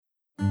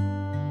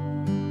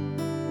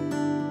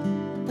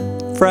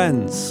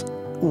Friends,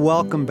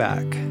 welcome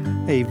back.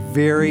 A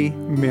very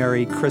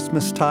Merry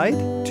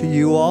Christmastide to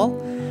you all.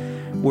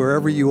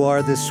 Wherever you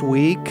are this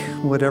week,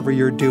 whatever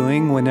you're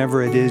doing,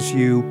 whenever it is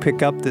you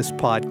pick up this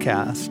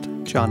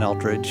podcast, John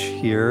Eldridge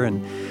here, and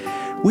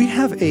we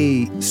have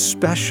a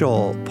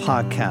special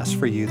podcast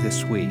for you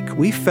this week.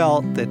 We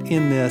felt that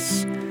in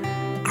this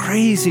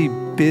crazy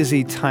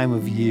busy time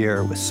of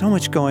year with so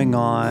much going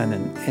on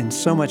and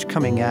so much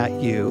coming at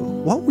you,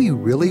 what we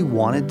really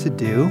wanted to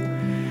do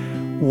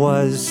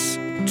was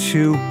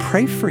to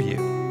pray for you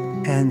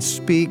and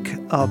speak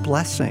a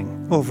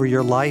blessing over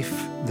your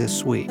life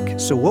this week.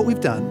 So what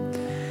we've done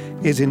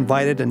is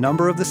invited a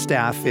number of the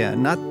staff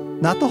in,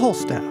 not the whole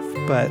staff,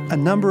 but a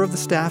number of the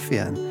staff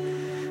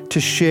in to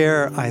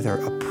share either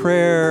a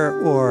prayer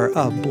or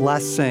a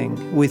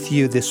blessing with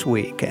you this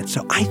week. And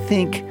so I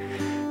think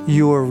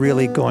you are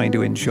really going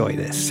to enjoy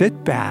this.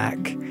 Sit back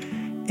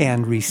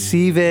and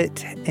receive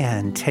it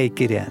and take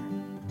it in.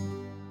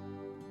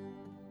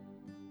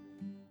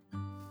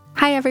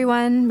 Hi,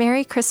 everyone.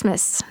 Merry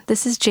Christmas.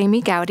 This is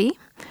Jamie Gowdy.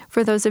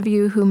 For those of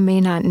you who may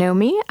not know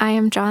me, I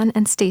am John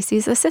and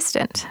Stacy's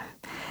assistant.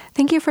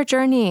 Thank you for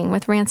journeying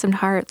with Ransomed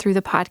Heart through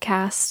the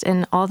podcast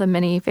and all the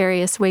many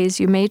various ways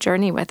you may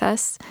journey with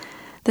us.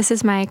 This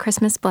is my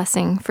Christmas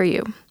blessing for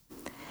you.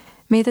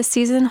 May the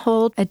season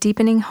hold a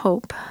deepening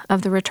hope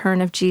of the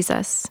return of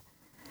Jesus.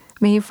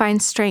 May you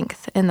find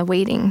strength in the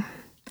waiting.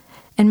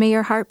 And may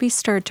your heart be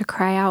stirred to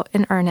cry out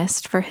in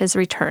earnest for his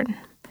return.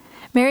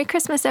 Merry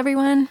Christmas,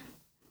 everyone.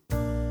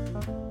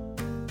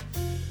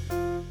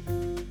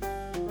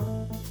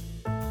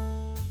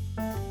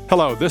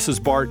 Hello, this is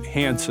Bart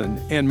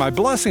Hansen, and my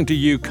blessing to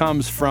you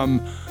comes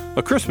from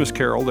a Christmas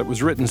carol that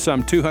was written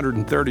some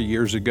 230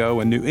 years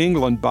ago in New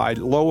England by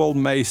Lowell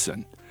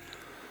Mason.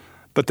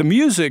 But the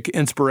music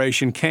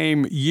inspiration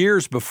came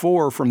years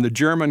before from the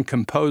German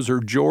composer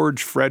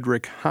George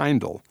Frederick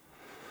Handel.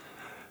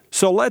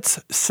 So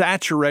let's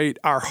saturate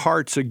our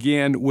hearts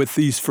again with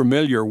these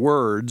familiar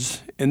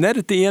words, and then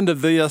at the end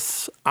of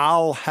this,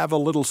 I'll have a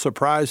little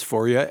surprise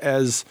for you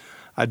as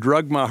I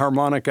drug my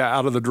harmonica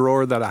out of the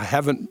drawer that I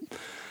haven't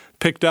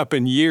picked up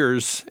in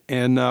years,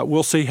 and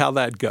we'll see how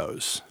that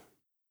goes.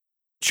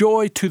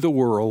 Joy to the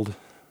world,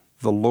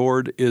 the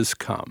Lord is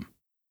come.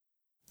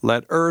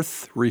 Let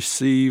earth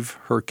receive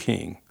her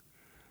King.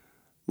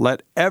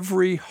 Let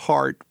every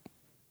heart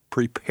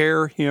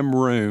prepare him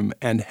room,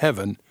 and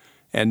heaven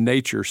and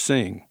nature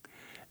sing,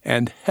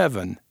 and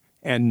heaven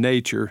and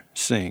nature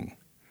sing.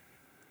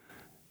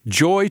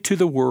 Joy to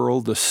the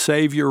world, the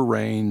Savior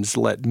reigns,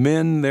 let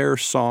men their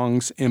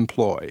songs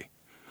employ.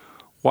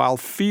 While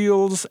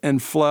fields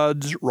and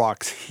floods,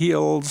 rocks,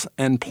 hills,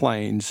 and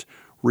plains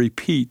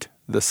repeat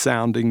the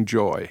sounding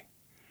joy.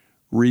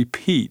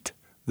 Repeat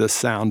the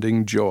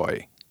sounding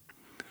joy.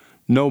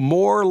 No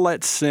more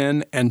let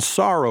sin and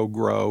sorrow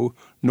grow,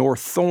 nor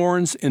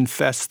thorns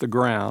infest the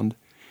ground.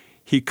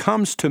 He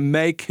comes to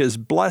make his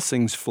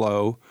blessings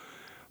flow,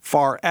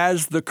 far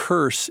as the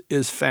curse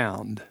is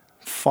found.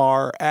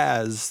 Far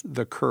as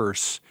the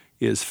curse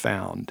is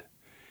found.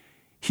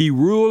 He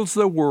rules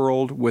the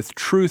world with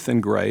truth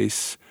and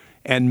grace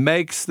and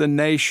makes the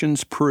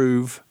nations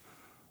prove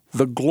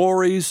the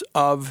glories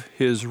of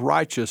his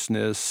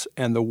righteousness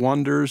and the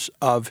wonders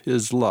of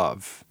his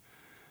love.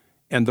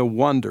 And the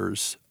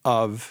wonders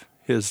of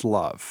his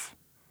love.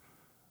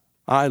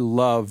 I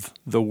love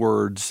the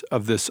words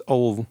of this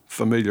old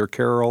familiar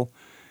carol.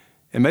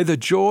 And may the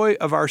joy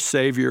of our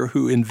Savior,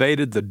 who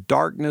invaded the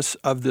darkness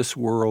of this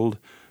world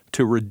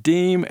to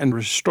redeem and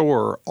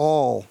restore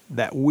all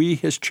that we,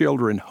 his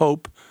children,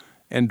 hope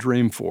and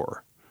dream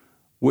for.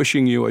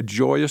 Wishing you a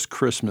joyous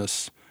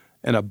Christmas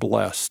and a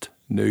blessed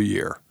New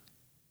Year.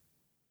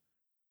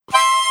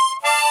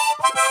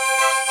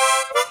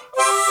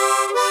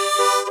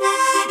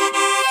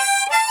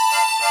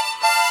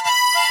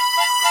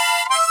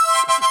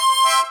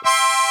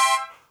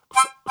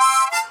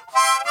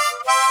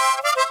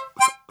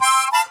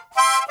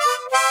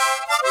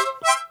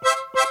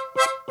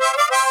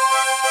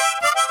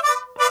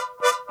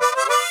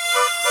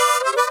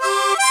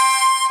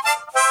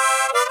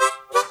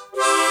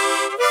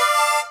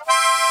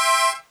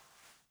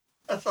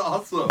 That's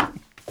awesome.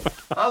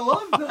 I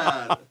love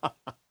that.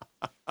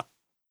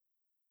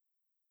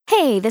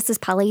 Hey, this is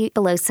Polly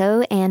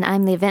Beloso, and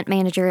I'm the event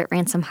manager at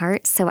Ransomed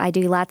Heart, so I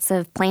do lots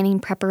of planning,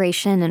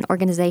 preparation, and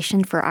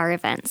organization for our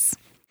events.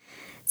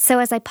 So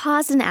as I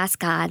paused and asked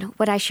God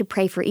what I should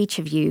pray for each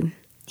of you,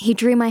 he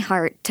drew my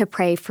heart to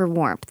pray for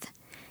warmth.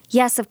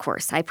 Yes, of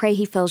course, I pray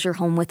he fills your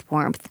home with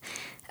warmth.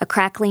 A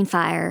crackling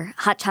fire,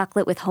 hot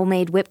chocolate with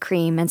homemade whipped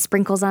cream and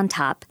sprinkles on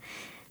top.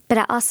 But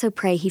I also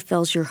pray he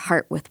fills your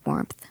heart with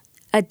warmth.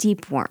 A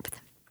deep warmth.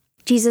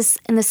 Jesus,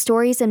 in the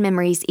stories and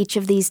memories each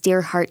of these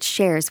dear hearts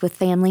shares with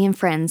family and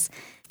friends,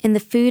 in the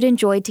food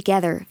enjoyed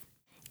together,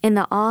 in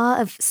the awe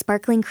of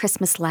sparkling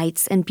Christmas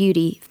lights and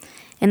beauty,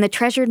 in the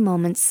treasured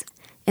moments,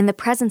 in the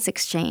presents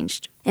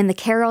exchanged, in the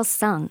carols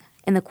sung,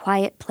 in the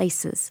quiet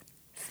places,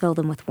 fill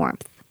them with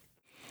warmth.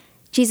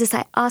 Jesus,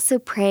 I also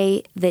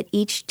pray that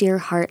each dear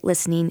heart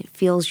listening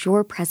feels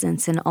your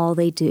presence in all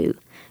they do.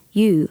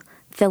 You,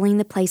 filling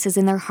the places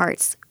in their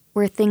hearts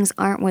where things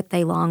aren't what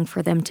they long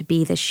for them to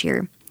be this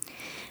year.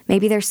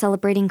 Maybe they're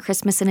celebrating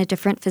Christmas in a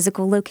different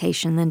physical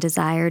location than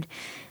desired.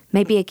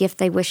 Maybe a gift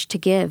they wished to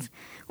give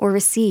or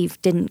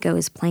receive didn't go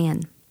as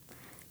planned.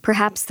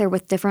 Perhaps they're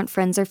with different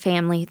friends or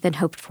family than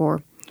hoped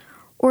for,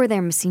 or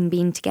they're missing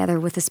being together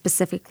with a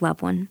specific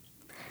loved one.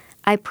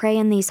 I pray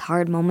in these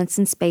hard moments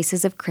and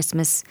spaces of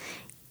Christmas,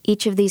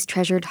 each of these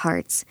treasured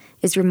hearts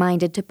is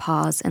reminded to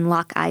pause and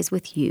lock eyes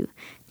with you,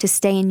 to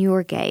stay in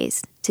your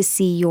gaze, to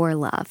see your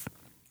love.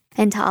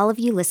 And to all of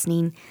you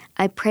listening,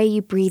 I pray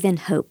you breathe in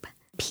hope,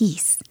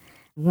 peace,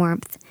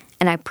 warmth,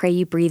 and I pray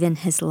you breathe in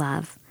His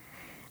love.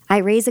 I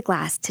raise a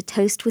glass to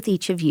toast with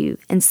each of you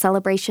in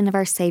celebration of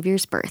our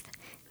Savior's birth.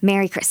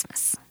 Merry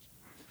Christmas.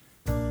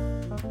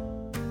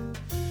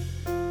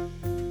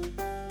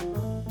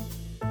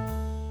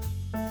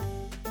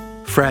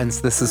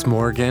 Friends, this is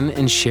Morgan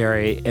and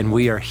Sherry, and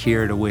we are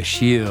here to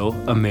wish you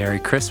a Merry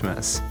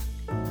Christmas.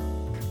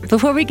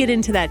 Before we get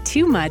into that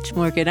too much,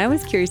 Morgan, I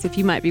was curious if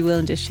you might be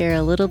willing to share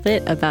a little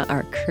bit about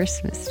our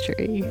Christmas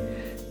tree.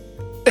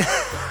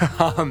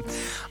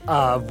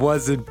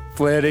 Wasn't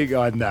planning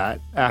on that,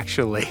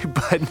 actually,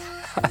 but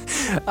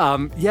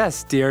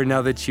yes, dear,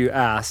 now that you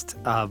asked,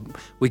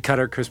 we cut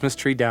our Christmas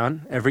tree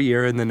down every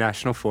year in the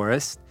National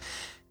Forest,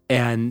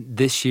 and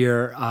this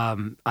year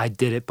I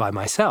did it by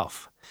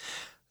myself.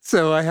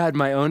 So I had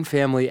my own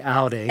family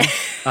outing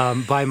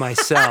by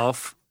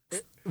myself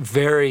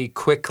very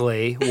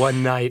quickly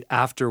one night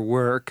after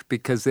work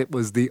because it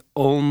was the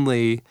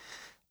only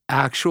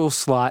actual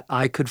slot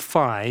I could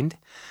find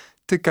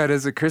to cut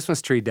as a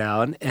Christmas tree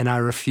down, and I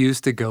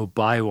refused to go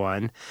buy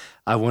one.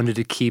 I wanted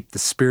to keep the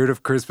spirit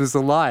of Christmas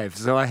alive,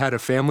 so I had a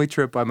family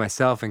trip by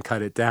myself and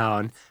cut it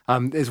down,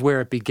 is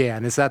where it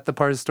began. Is that the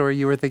part of the story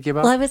you were thinking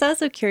about? Well, I was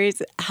also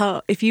curious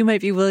if you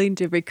might be willing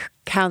to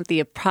recount the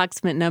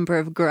approximate number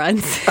of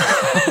grunts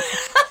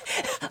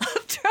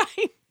of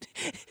trying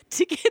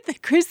to get the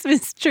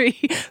Christmas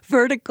tree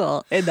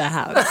vertical in the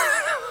house.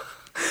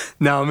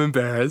 Now I'm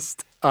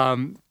embarrassed.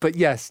 But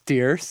yes,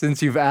 dear,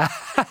 since you've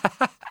asked,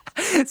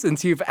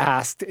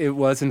 it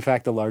was in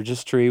fact the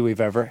largest tree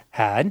we've ever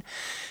had.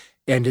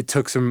 And it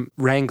took some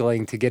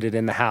wrangling to get it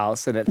in the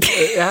house. And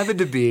it happened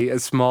to be a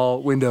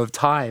small window of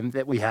time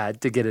that we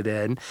had to get it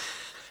in.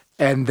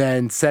 And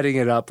then setting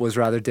it up was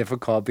rather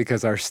difficult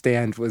because our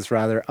stand was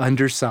rather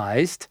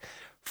undersized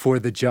for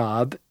the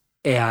job.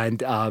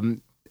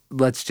 And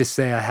let's just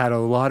say I had a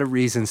lot of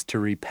reasons to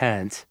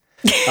repent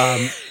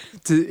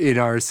in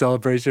our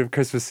celebration of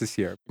Christmas this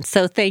year.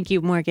 So thank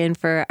you, Morgan,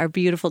 for our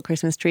beautiful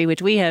Christmas tree,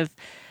 which we have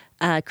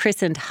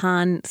christened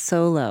Han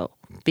Solo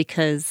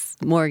because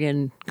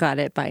Morgan got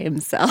it by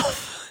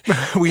himself.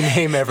 We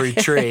name every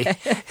tree,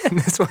 and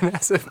this one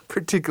has a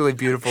particularly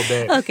beautiful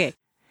name. Okay.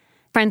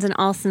 Friends, in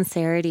all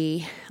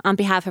sincerity, on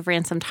behalf of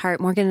Ransomed Heart,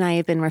 Morgan and I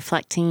have been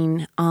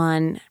reflecting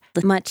on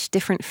the much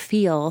different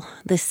feel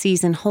this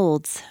season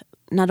holds,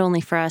 not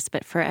only for us,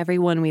 but for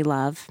everyone we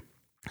love.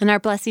 And our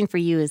blessing for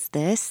you is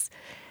this: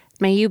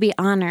 may you be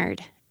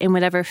honored in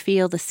whatever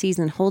feel the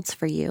season holds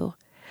for you.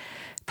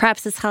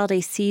 Perhaps this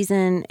holiday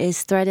season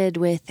is threaded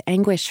with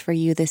anguish for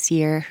you this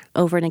year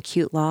over an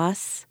acute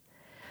loss.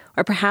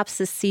 Or perhaps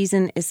this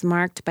season is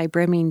marked by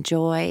brimming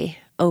joy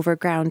over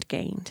ground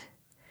gained.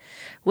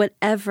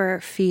 Whatever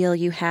feel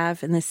you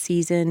have in this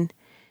season,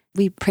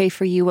 we pray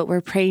for you what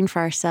we're praying for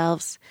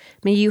ourselves.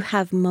 May you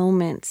have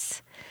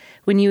moments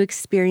when you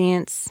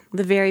experience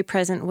the very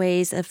present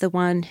ways of the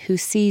one who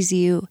sees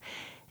you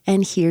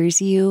and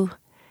hears you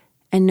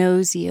and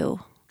knows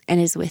you and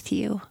is with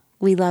you.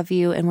 We love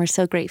you, and we're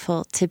so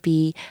grateful to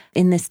be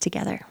in this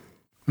together.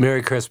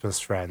 Merry Christmas,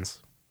 friends.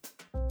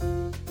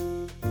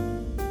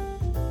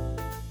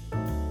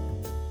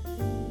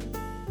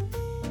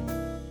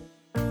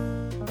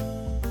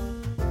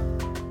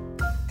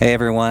 Hey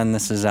everyone,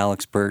 this is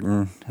Alex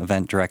Burton,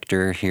 event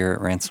director here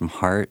at Ransomed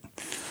Heart.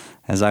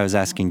 As I was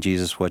asking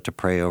Jesus what to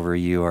pray over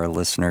you, our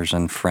listeners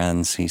and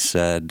friends, he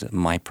said,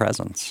 my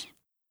presence.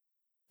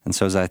 And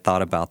so as I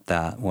thought about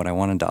that, what I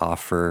wanted to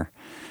offer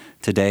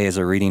today is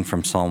a reading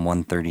from Psalm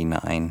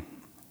 139.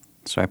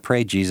 So I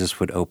pray Jesus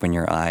would open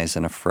your eyes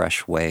in a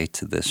fresh way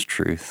to this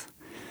truth.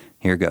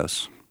 Here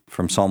goes,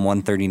 from Psalm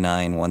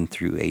 139, 1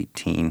 through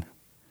 18.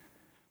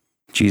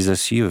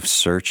 Jesus, you have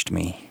searched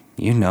me.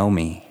 You know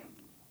me.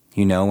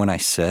 You know when I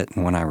sit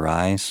and when I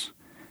rise.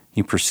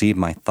 You perceive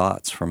my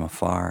thoughts from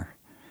afar.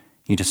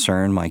 You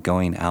discern my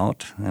going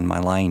out and my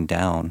lying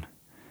down.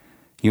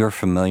 You are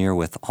familiar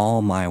with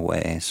all my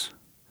ways.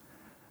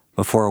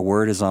 Before a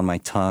word is on my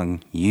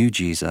tongue, you,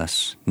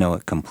 Jesus, know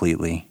it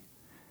completely.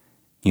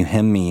 You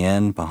hem me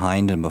in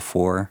behind and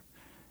before,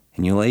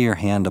 and you lay your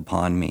hand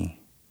upon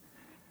me.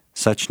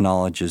 Such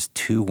knowledge is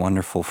too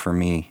wonderful for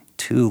me,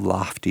 too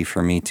lofty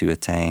for me to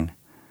attain.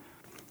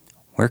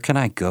 Where can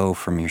I go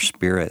from your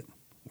spirit?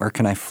 Where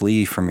can I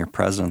flee from your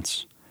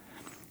presence?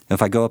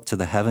 If I go up to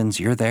the heavens,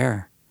 you're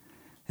there.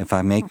 If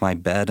I make my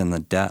bed in the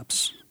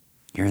depths,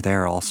 you're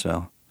there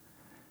also.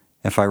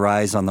 If I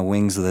rise on the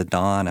wings of the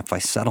dawn, if I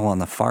settle on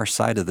the far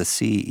side of the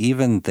sea,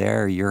 even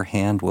there your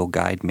hand will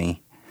guide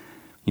me.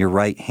 Your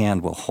right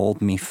hand will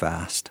hold me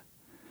fast.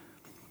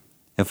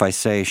 If I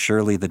say,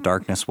 surely the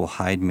darkness will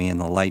hide me and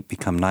the light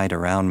become night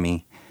around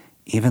me,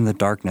 even the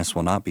darkness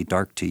will not be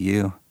dark to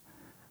you.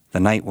 The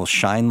night will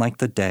shine like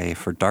the day,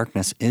 for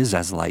darkness is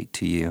as light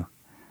to you.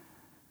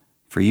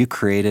 For you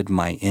created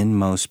my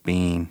inmost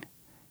being.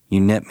 You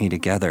knit me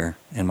together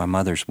in my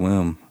mother's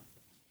womb.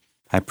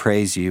 I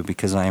praise you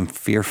because I am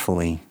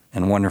fearfully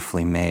and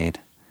wonderfully made.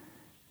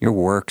 Your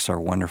works are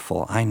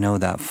wonderful. I know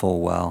that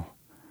full well.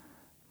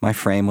 My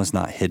frame was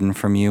not hidden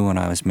from you when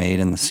I was made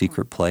in the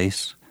secret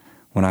place,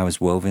 when I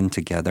was woven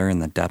together in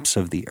the depths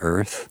of the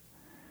earth.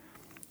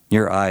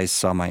 Your eyes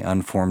saw my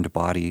unformed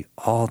body.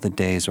 All the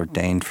days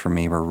ordained for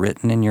me were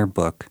written in your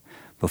book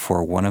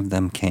before one of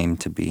them came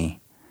to be.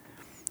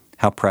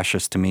 How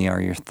precious to me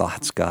are your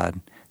thoughts, God.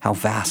 How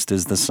vast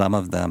is the sum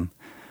of them.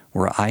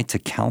 Were I to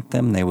count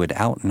them, they would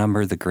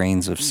outnumber the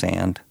grains of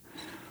sand.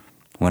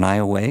 When I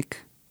awake,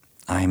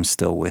 I am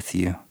still with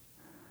you.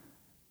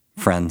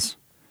 Friends,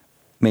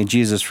 may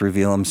Jesus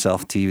reveal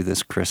himself to you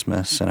this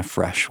Christmas in a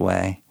fresh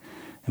way,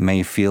 and may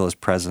you feel his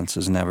presence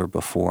as never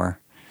before.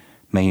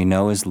 May you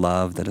know his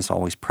love that is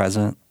always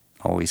present,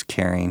 always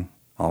caring,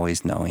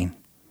 always knowing.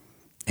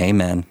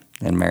 Amen,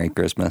 and Merry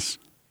Christmas.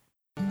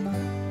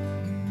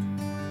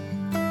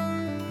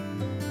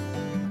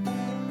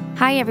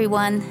 Hi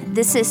everyone,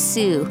 this is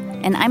Sue,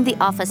 and I'm the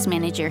office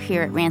manager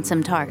here at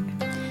Ransomed Heart.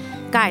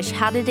 Gosh,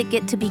 how did it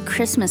get to be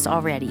Christmas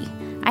already?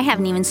 I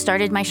haven't even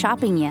started my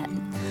shopping yet.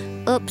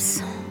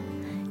 Oops.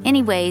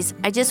 Anyways,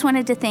 I just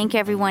wanted to thank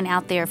everyone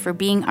out there for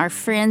being our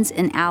friends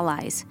and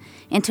allies,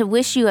 and to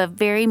wish you a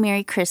very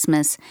Merry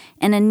Christmas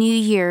and a new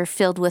year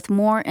filled with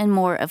more and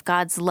more of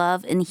God's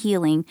love and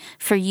healing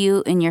for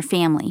you and your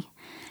family.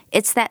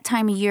 It's that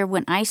time of year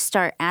when I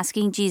start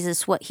asking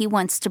Jesus what he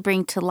wants to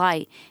bring to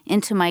light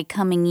into my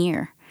coming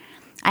year.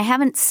 I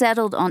haven't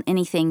settled on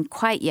anything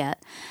quite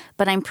yet,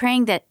 but I'm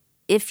praying that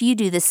if you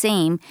do the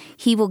same,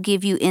 he will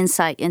give you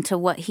insight into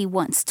what he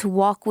wants to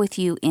walk with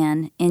you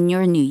in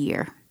your new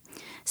year.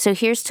 So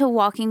here's to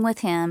walking with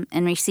him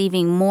and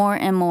receiving more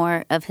and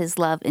more of his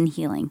love and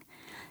healing.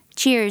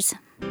 Cheers.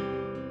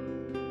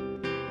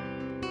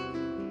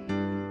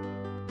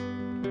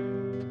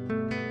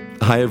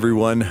 Hi,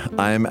 everyone.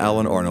 I'm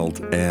Alan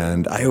Arnold,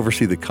 and I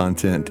oversee the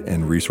content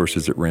and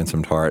resources at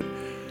Ransomed Heart.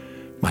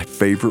 My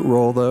favorite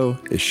role, though,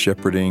 is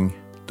shepherding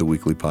the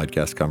weekly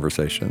podcast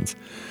conversations.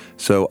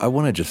 So I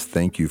want to just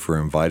thank you for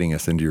inviting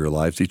us into your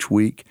lives each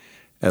week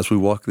as we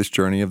walk this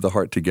journey of the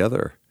heart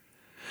together.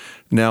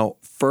 Now,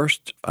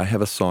 first, I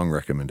have a song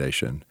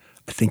recommendation.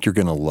 I think you're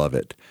going to love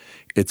it.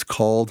 It's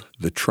called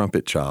The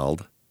Trumpet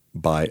Child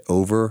by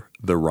Over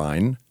the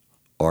Rhine,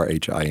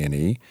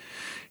 R-H-I-N-E.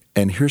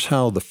 And here's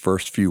how the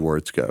first few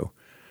words go.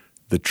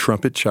 The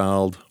trumpet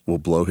child will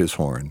blow his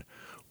horn,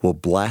 will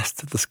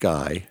blast the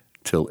sky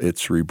till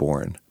it's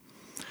reborn.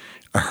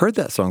 I heard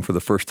that song for the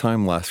first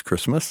time last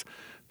Christmas,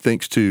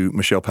 thanks to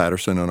Michelle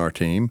Patterson on our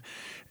team.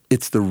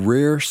 It's the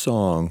rare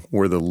song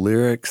where the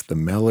lyrics, the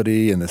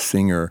melody, and the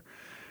singer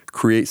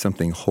create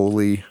something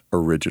wholly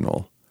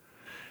original.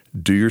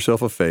 Do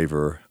yourself a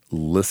favor,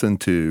 listen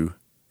to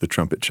The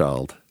Trumpet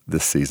Child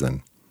this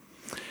season.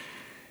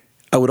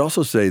 I would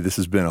also say this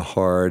has been a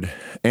hard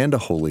and a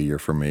holy year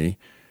for me,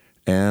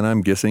 and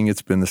I'm guessing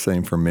it's been the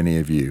same for many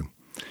of you.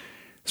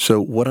 So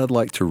what I'd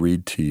like to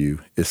read to you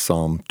is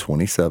Psalm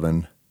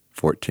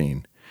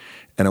 27:14,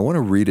 and I want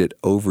to read it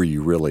over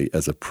you really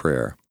as a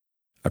prayer.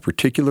 I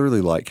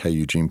particularly like how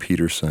Eugene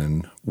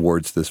Peterson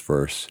words this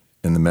verse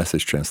in the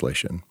Message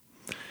translation.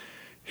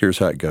 Here's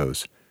how it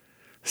goes.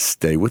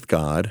 Stay with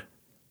God,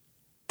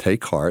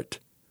 take heart,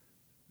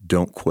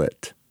 don't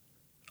quit.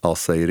 I'll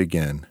say it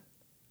again.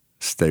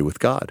 Stay with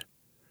God.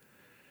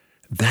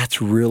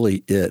 That's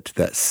really it.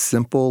 That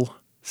simple,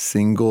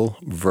 single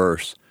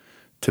verse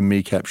to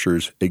me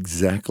captures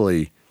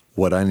exactly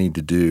what I need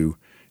to do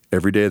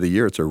every day of the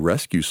year. It's a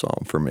rescue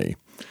psalm for me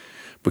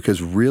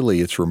because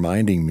really it's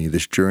reminding me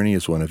this journey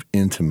is one of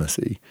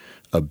intimacy,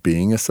 of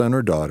being a son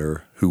or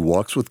daughter who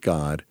walks with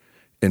God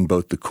in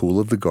both the cool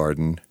of the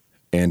garden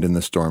and in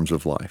the storms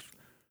of life.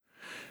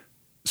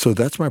 So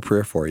that's my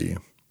prayer for you.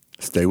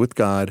 Stay with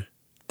God,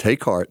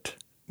 take heart,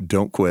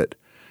 don't quit.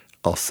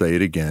 I'll say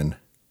it again,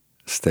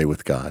 stay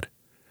with God.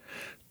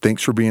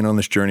 Thanks for being on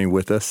this journey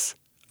with us.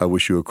 I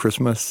wish you a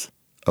Christmas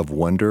of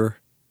wonder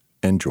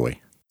and joy.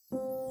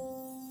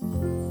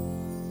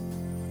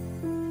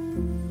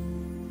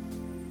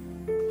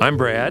 I'm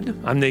Brad.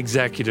 I'm the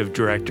executive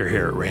director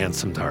here at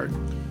Ransomed Heart.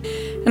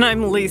 And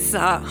I'm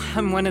Lisa.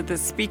 I'm one of the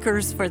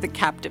speakers for the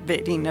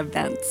Captivating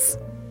events.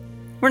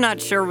 We're not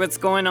sure what's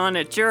going on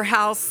at your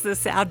house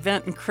this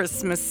Advent and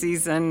Christmas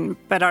season,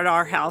 but at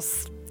our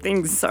house,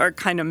 things are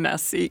kind of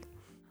messy.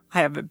 I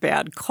have a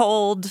bad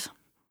cold.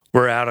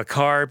 We're out of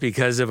car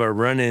because of a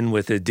run-in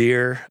with a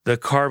deer. The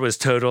car was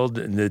totaled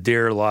and the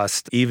deer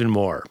lost even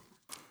more.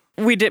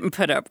 We didn't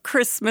put up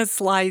Christmas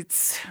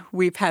lights.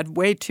 We've had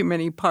way too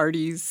many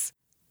parties.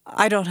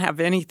 I don't have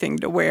anything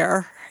to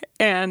wear.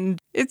 And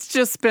it's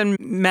just been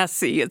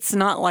messy. It's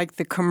not like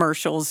the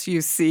commercials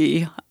you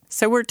see.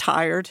 So we're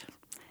tired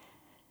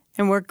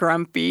and we're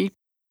grumpy.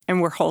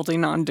 and we're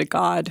holding on to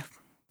God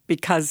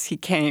because he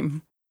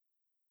came.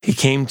 He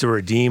came to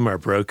redeem our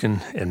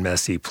broken and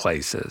messy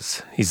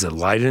places. He's a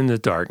light in the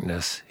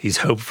darkness. He's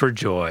hope for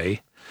joy,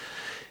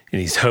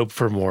 and he's hope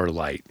for more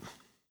light.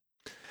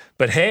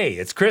 But hey,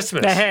 it's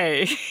Christmas.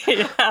 Hey,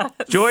 yes.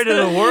 Joy to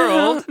the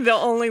world. The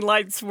only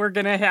lights we're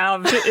going to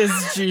have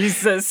is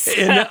Jesus.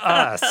 In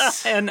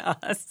us. In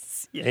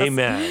us. Yes.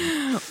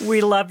 Amen.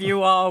 We love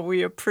you all.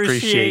 We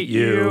appreciate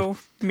you.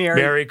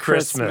 Merry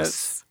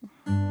Christmas.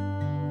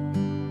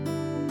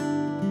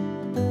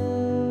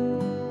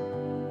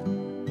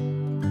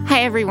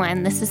 Hi,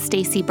 everyone. This is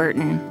Stacy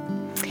Burton.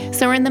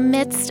 So we're in the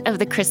midst of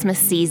the Christmas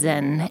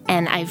season,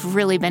 and I've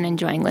really been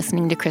enjoying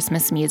listening to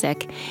Christmas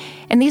music.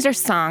 And these are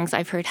songs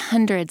I've heard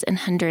hundreds and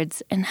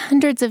hundreds and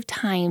hundreds of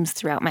times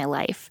throughout my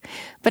life.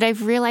 But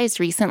I've realized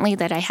recently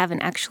that I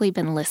haven't actually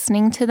been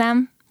listening to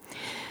them.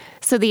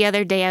 So the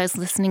other day I was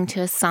listening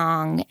to a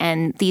song,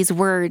 and these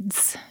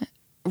words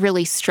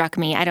really struck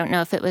me. I don't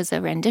know if it was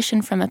a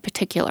rendition from a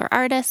particular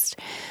artist,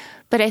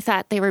 but I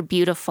thought they were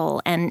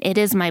beautiful, and it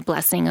is my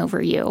blessing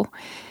over you.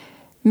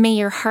 May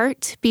your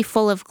heart be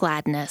full of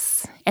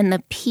gladness and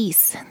the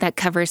peace that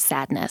covers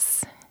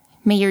sadness.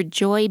 May your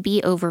joy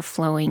be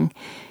overflowing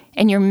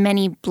and your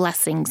many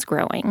blessings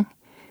growing.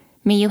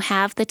 May you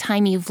have the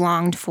time you've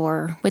longed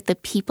for with the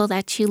people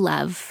that you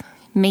love.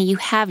 May you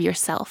have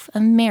yourself a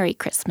Merry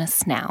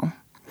Christmas now.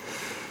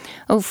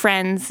 Oh,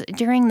 friends,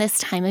 during this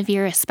time of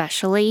year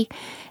especially,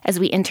 as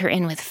we enter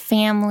in with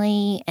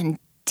family and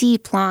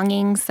deep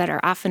longings that are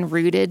often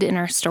rooted in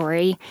our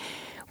story,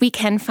 we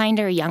can find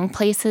our young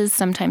places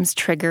sometimes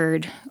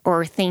triggered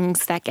or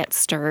things that get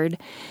stirred.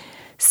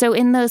 So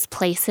in those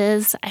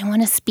places, I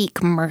want to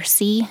speak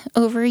mercy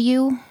over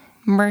you.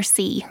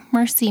 Mercy,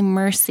 mercy,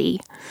 mercy.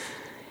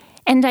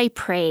 And I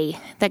pray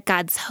that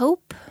God's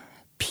hope,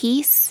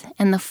 peace,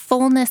 and the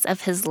fullness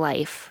of his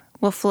life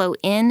will flow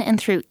in and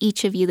through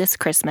each of you this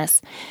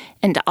Christmas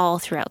and all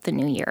throughout the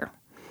new year.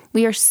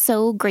 We are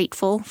so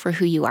grateful for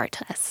who you are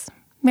to us.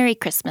 Merry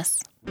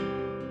Christmas.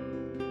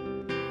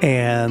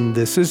 And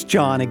this is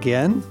John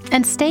again.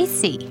 And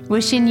Stacy,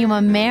 wishing you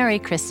a Merry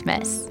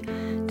Christmas.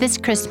 This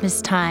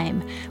Christmas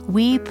time,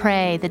 we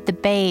pray that the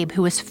babe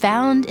who was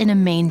found in a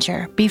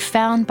manger be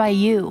found by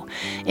you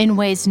in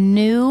ways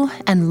new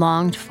and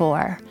longed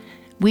for.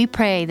 We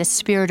pray the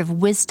spirit of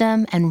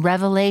wisdom and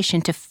revelation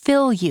to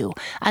fill you,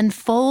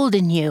 unfold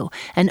in you,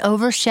 and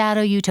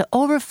overshadow you to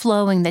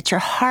overflowing, that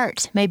your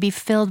heart may be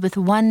filled with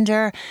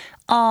wonder,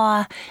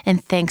 awe,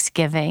 and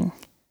thanksgiving.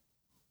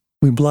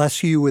 We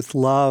bless you with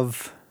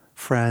love,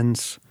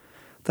 friends,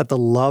 that the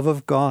love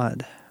of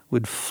God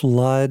would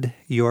flood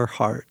your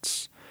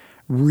hearts,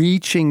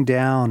 reaching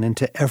down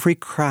into every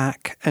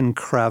crack and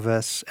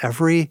crevice,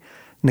 every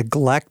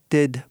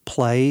neglected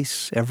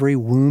place, every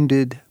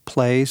wounded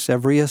place,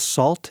 every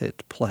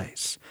assaulted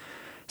place,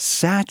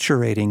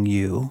 saturating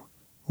you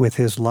with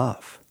his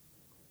love.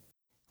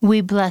 We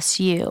bless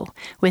you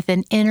with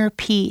an inner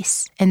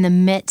peace in the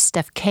midst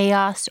of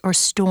chaos or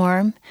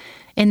storm,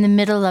 in the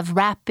middle of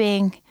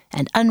wrapping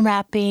and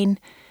unwrapping,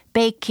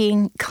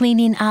 baking,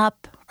 cleaning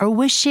up, or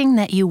wishing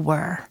that you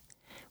were.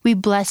 We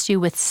bless you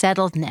with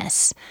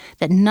settledness,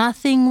 that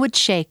nothing would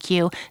shake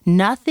you,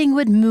 nothing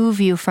would move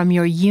you from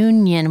your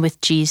union with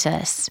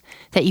Jesus,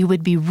 that you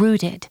would be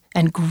rooted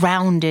and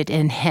grounded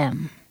in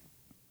him.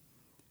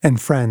 And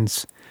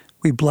friends,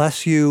 we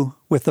bless you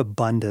with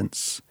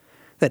abundance,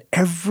 that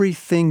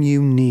everything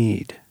you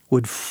need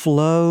would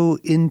flow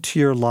into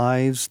your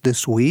lives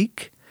this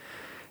week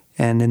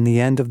and in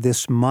the end of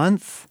this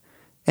month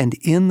and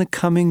in the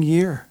coming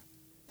year.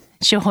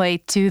 Joy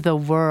to the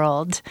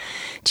world.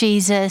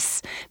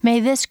 Jesus,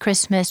 may this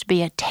Christmas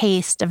be a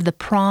taste of the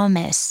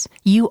promise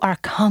you are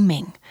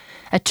coming,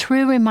 a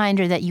true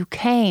reminder that you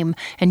came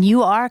and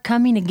you are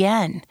coming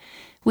again.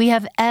 We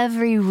have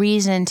every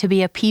reason to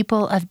be a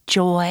people of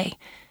joy.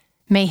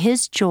 May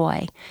his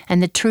joy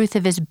and the truth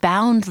of his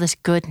boundless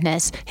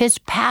goodness, his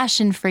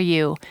passion for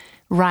you,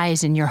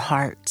 rise in your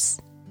hearts.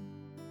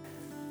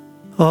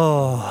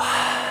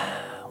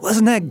 Oh,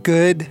 wasn't that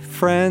good,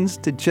 friends,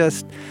 to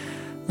just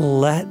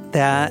let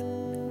that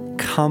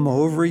come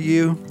over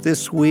you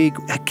this week?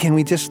 Can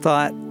we just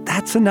thought,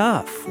 that's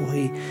enough.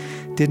 We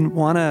didn't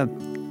want to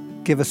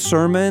give a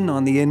sermon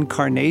on the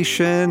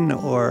incarnation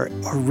or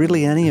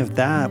really any of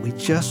that. We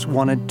just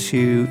wanted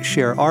to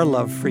share our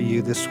love for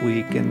you this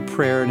week in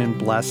prayer and in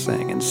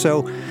blessing. And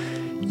so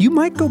you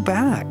might go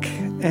back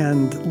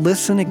and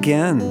listen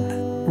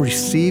again,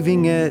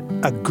 receiving it,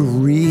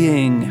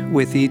 agreeing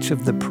with each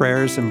of the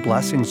prayers and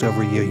blessings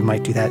over you. You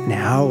might do that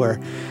now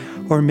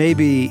or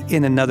maybe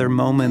in another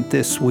moment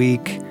this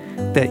week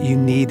that you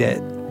need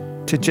it,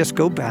 to just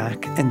go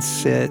back and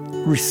sit,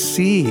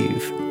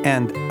 receive,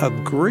 and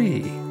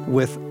agree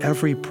with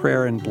every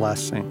prayer and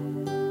blessing.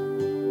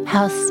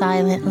 How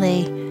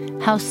silently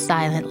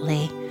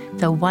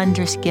the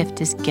wondrous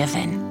gift is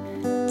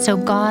given. So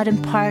God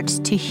imparts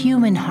to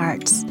human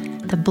hearts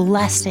the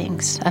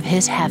blessings of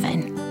his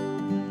heaven.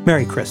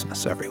 Merry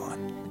Christmas,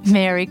 everyone.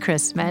 Merry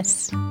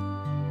Christmas.